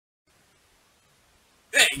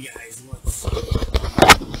Hey guys, what's up?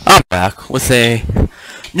 I'm back with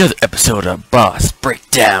another episode of Boss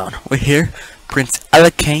Breakdown. We're here, Prince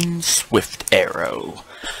Alican Swiftarrow.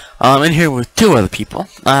 I'm in here with two other people.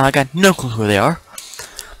 I got no clue who they are,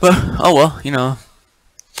 but oh well, you know,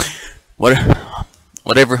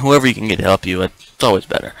 whoever you can get to help you, it's always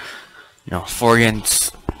better. You know, 4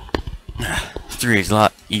 against 3 is a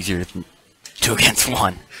lot easier than 2 against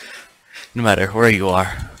 1. No matter where you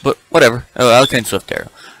are. But whatever. Oh, Alican Swiftarrow.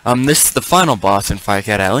 This is the final boss in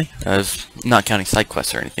Firecat Alley, as not counting side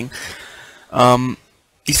quests or anything.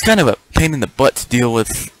 He's kind of a pain in the butt to deal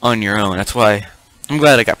with on your own. That's why I'm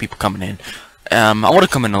glad I got people coming in. I would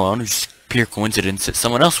have come in alone. It's just pure coincidence that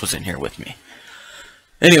someone else was in here with me.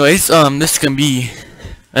 Anyways, this is gonna be,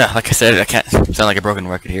 like I said, I can't sound like a broken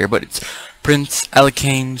record here, but it's Prince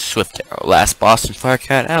Alican Swiftarrow, last boss in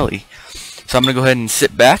Firecat Alley. So I'm gonna go ahead and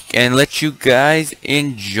sit back and let you guys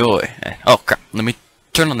enjoy. Oh crap, let me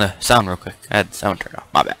turn on the sound real quick. I had the sound turned off.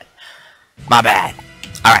 My bad. My bad.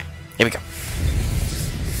 Alright, here we go.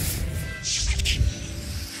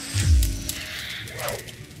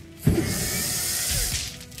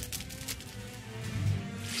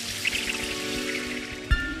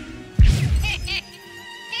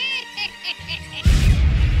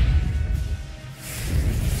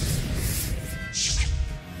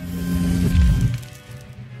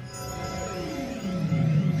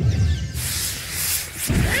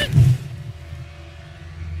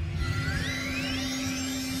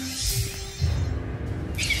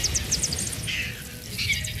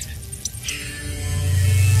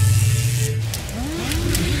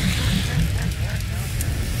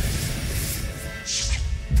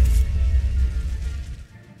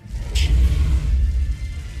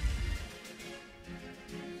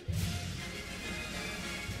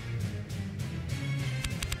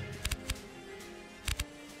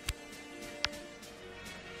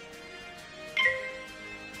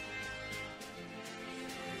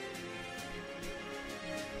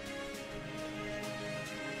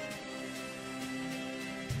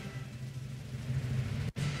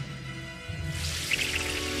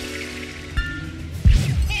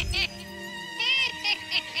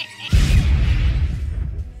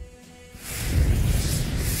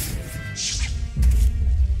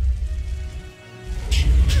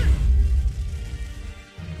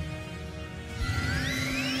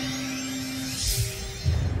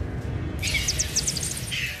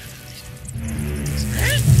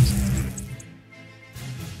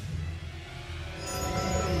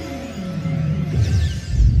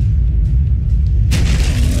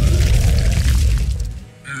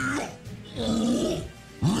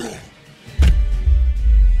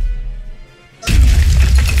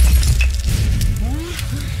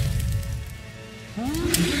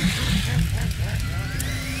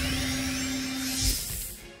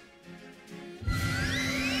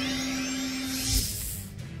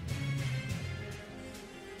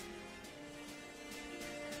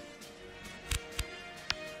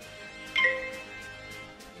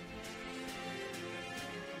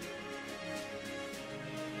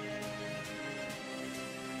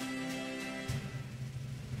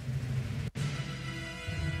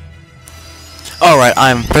 Alright,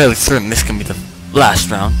 I'm fairly certain this can be the last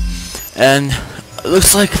round. And it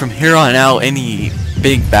looks like from here on out, any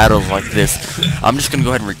big battles like this, I'm just gonna go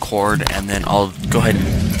ahead and record, and then I'll go ahead and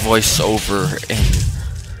voice over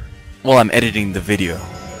while I'm editing the video.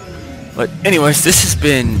 But anyways, this has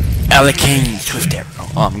been Alican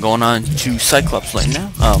Swiftarrow. I'm going on to Cyclops Lane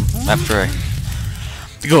now, after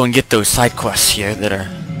I go and get those side quests here that are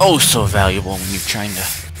oh so valuable when you're trying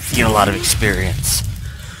to get a lot of experience.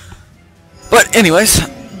 But anyways,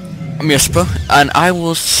 I'm Yospo, and I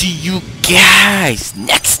will see you guys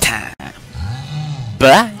next time.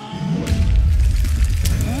 Bye.